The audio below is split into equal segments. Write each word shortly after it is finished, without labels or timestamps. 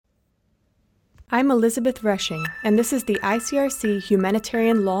I'm Elizabeth Rushing, and this is the ICRC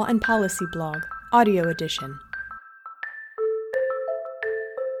Humanitarian Law and Policy blog, audio edition.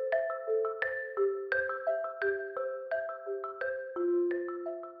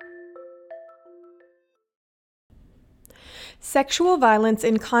 Sexual violence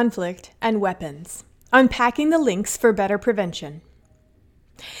in conflict and weapons. Unpacking the links for better prevention.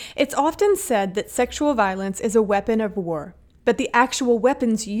 It's often said that sexual violence is a weapon of war, but the actual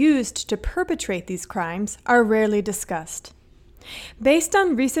weapons used to perpetrate these crimes are rarely discussed. Based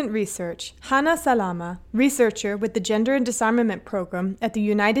on recent research, Hana Salama, researcher with the Gender and Disarmament program at the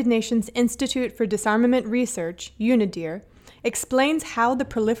United Nations Institute for Disarmament Research, UNIDIR, explains how the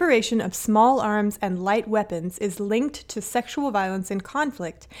proliferation of small arms and light weapons is linked to sexual violence in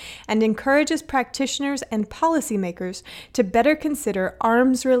conflict and encourages practitioners and policymakers to better consider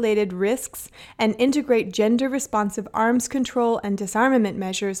arms-related risks and integrate gender-responsive arms control and disarmament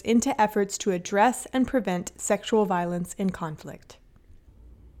measures into efforts to address and prevent sexual violence in conflict.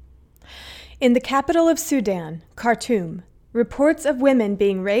 In the capital of Sudan, Khartoum, reports of women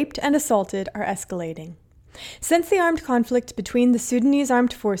being raped and assaulted are escalating. Since the armed conflict between the Sudanese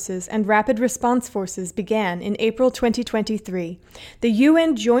Armed Forces and Rapid Response Forces began in April 2023, the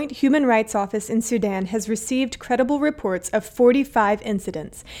UN Joint Human Rights Office in Sudan has received credible reports of 45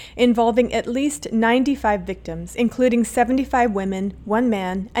 incidents involving at least 95 victims, including 75 women, 1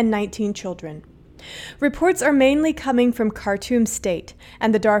 man, and 19 children. Reports are mainly coming from Khartoum State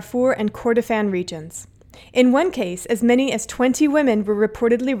and the Darfur and Kordofan regions. In one case, as many as 20 women were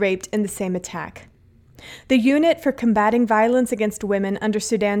reportedly raped in the same attack. The Unit for Combating Violence Against Women under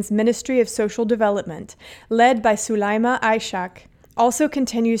Sudan's Ministry of Social Development, led by Sulaima Aishak, also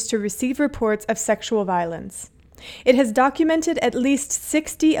continues to receive reports of sexual violence. It has documented at least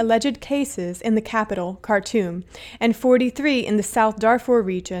 60 alleged cases in the capital, Khartoum, and 43 in the South Darfur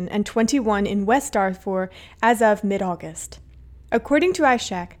region and 21 in West Darfur as of mid-August. According to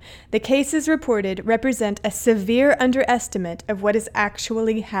Aishak, the cases reported represent a severe underestimate of what is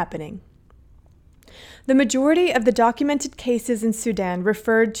actually happening. The majority of the documented cases in Sudan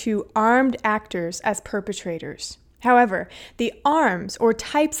referred to armed actors as perpetrators. However, the arms or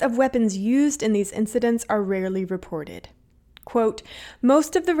types of weapons used in these incidents are rarely reported. Quote,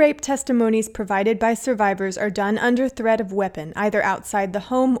 most of the rape testimonies provided by survivors are done under threat of weapon, either outside the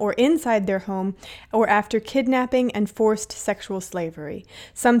home or inside their home, or after kidnapping and forced sexual slavery.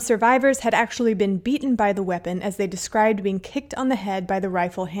 Some survivors had actually been beaten by the weapon, as they described being kicked on the head by the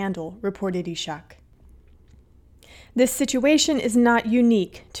rifle handle, reported Ishak. This situation is not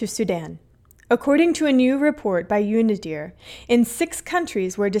unique to Sudan. According to a new report by UNIDIR, in 6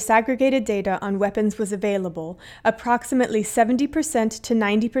 countries where disaggregated data on weapons was available, approximately 70% to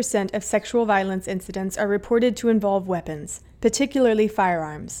 90% of sexual violence incidents are reported to involve weapons, particularly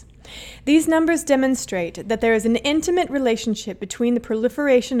firearms. These numbers demonstrate that there is an intimate relationship between the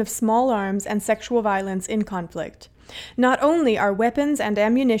proliferation of small arms and sexual violence in conflict. Not only are weapons and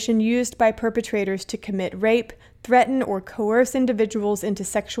ammunition used by perpetrators to commit rape, threaten or coerce individuals into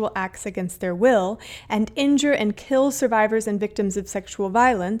sexual acts against their will, and injure and kill survivors and victims of sexual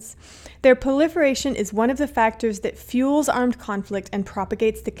violence, their proliferation is one of the factors that fuels armed conflict and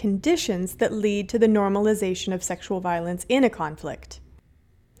propagates the conditions that lead to the normalization of sexual violence in a conflict.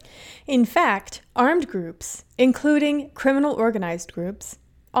 In fact, armed groups, including criminal organized groups,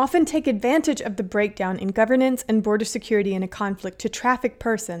 often take advantage of the breakdown in governance and border security in a conflict to traffic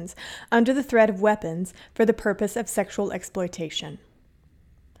persons under the threat of weapons for the purpose of sexual exploitation.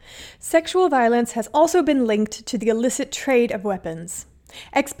 Sexual violence has also been linked to the illicit trade of weapons.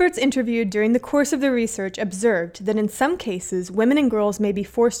 Experts interviewed during the course of the research observed that in some cases, women and girls may be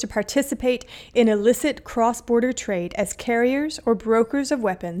forced to participate in illicit cross-border trade as carriers or brokers of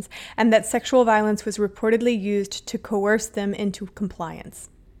weapons, and that sexual violence was reportedly used to coerce them into compliance.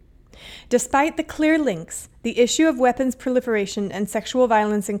 Despite the clear links, the issue of weapons proliferation and sexual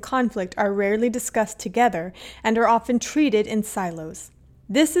violence in conflict are rarely discussed together and are often treated in silos.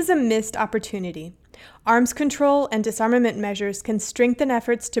 This is a missed opportunity. Arms control and disarmament measures can strengthen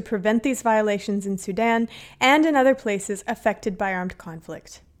efforts to prevent these violations in Sudan and in other places affected by armed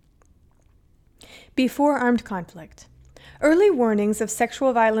conflict. Before armed conflict. Early warnings of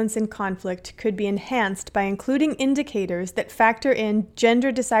sexual violence in conflict could be enhanced by including indicators that factor in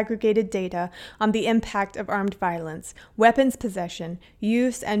gender disaggregated data on the impact of armed violence, weapons possession,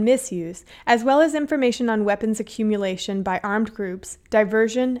 use and misuse, as well as information on weapons accumulation by armed groups,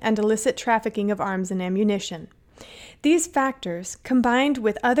 diversion, and illicit trafficking of arms and ammunition. These factors, combined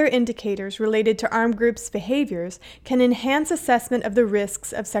with other indicators related to armed groups' behaviors, can enhance assessment of the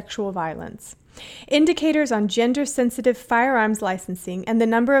risks of sexual violence. Indicators on gender-sensitive firearms licensing and the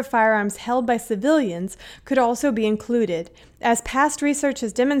number of firearms held by civilians could also be included, as past research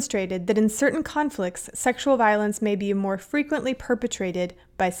has demonstrated that in certain conflicts, sexual violence may be more frequently perpetrated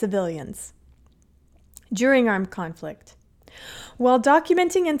by civilians. During armed conflict. While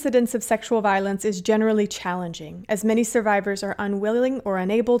documenting incidents of sexual violence is generally challenging, as many survivors are unwilling or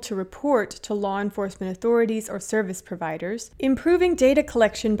unable to report to law enforcement authorities or service providers, improving data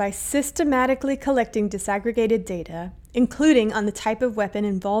collection by systematically collecting disaggregated data, including on the type of weapon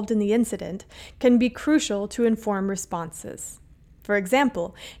involved in the incident, can be crucial to inform responses. For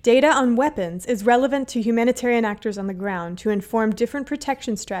example, data on weapons is relevant to humanitarian actors on the ground to inform different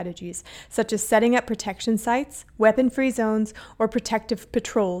protection strategies, such as setting up protection sites, weapon-free zones, or protective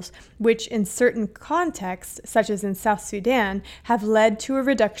patrols, which in certain contexts, such as in South Sudan, have led to a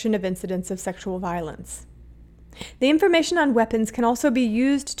reduction of incidents of sexual violence. The information on weapons can also be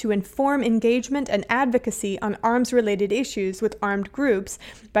used to inform engagement and advocacy on arms-related issues with armed groups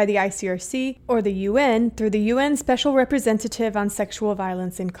by the ICRC or the UN through the UN Special Representative on Sexual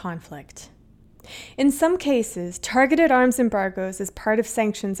Violence in Conflict. In some cases, targeted arms embargoes as part of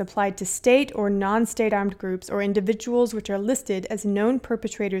sanctions applied to state or non-state armed groups or individuals which are listed as known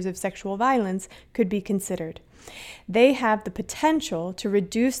perpetrators of sexual violence could be considered. They have the potential to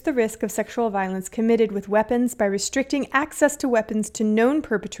reduce the risk of sexual violence committed with weapons by restricting access to weapons to known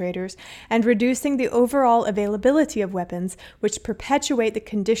perpetrators and reducing the overall availability of weapons, which perpetuate the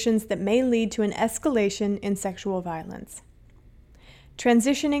conditions that may lead to an escalation in sexual violence.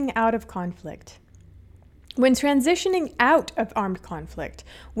 Transitioning out of conflict. When transitioning out of armed conflict,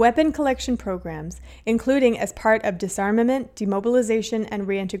 weapon collection programs, including as part of disarmament, demobilization, and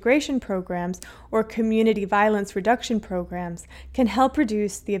reintegration programs or community violence reduction programs, can help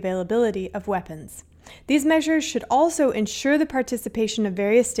reduce the availability of weapons. These measures should also ensure the participation of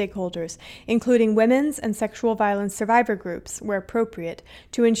various stakeholders, including women's and sexual violence survivor groups, where appropriate,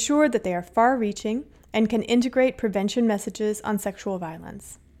 to ensure that they are far-reaching and can integrate prevention messages on sexual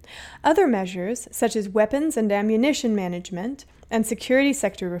violence. Other measures, such as weapons and ammunition management and security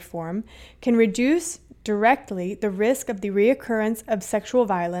sector reform, can reduce directly the risk of the reoccurrence of sexual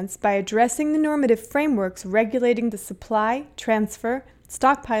violence by addressing the normative frameworks regulating the supply, transfer,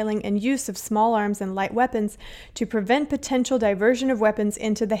 stockpiling, and use of small arms and light weapons to prevent potential diversion of weapons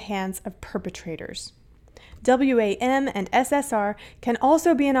into the hands of perpetrators. WAM and SSR can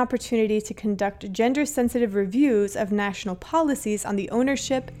also be an opportunity to conduct gender-sensitive reviews of national policies on the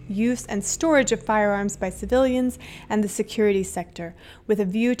ownership, use, and storage of firearms by civilians and the security sector, with a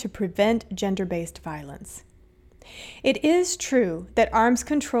view to prevent gender-based violence. It is true that arms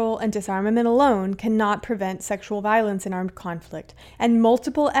control and disarmament alone cannot prevent sexual violence in armed conflict, and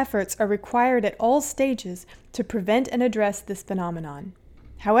multiple efforts are required at all stages to prevent and address this phenomenon.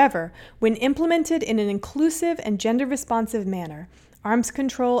 However, when implemented in an inclusive and gender-responsive manner, arms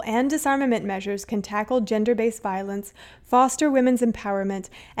control and disarmament measures can tackle gender-based violence, foster women's empowerment,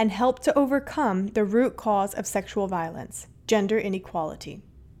 and help to overcome the root cause of sexual violence, gender inequality.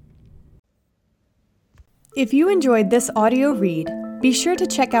 If you enjoyed this audio read, be sure to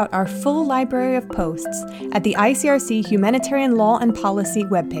check out our full library of posts at the ICRC Humanitarian Law and Policy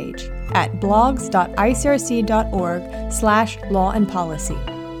webpage at blogs.icrc.org/law-and-policy.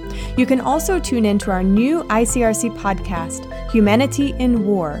 You can also tune in to our new ICRC podcast, Humanity in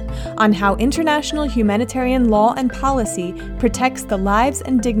War, on how international humanitarian law and policy protects the lives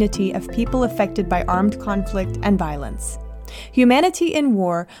and dignity of people affected by armed conflict and violence. Humanity in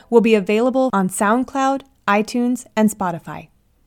War will be available on SoundCloud, iTunes, and Spotify.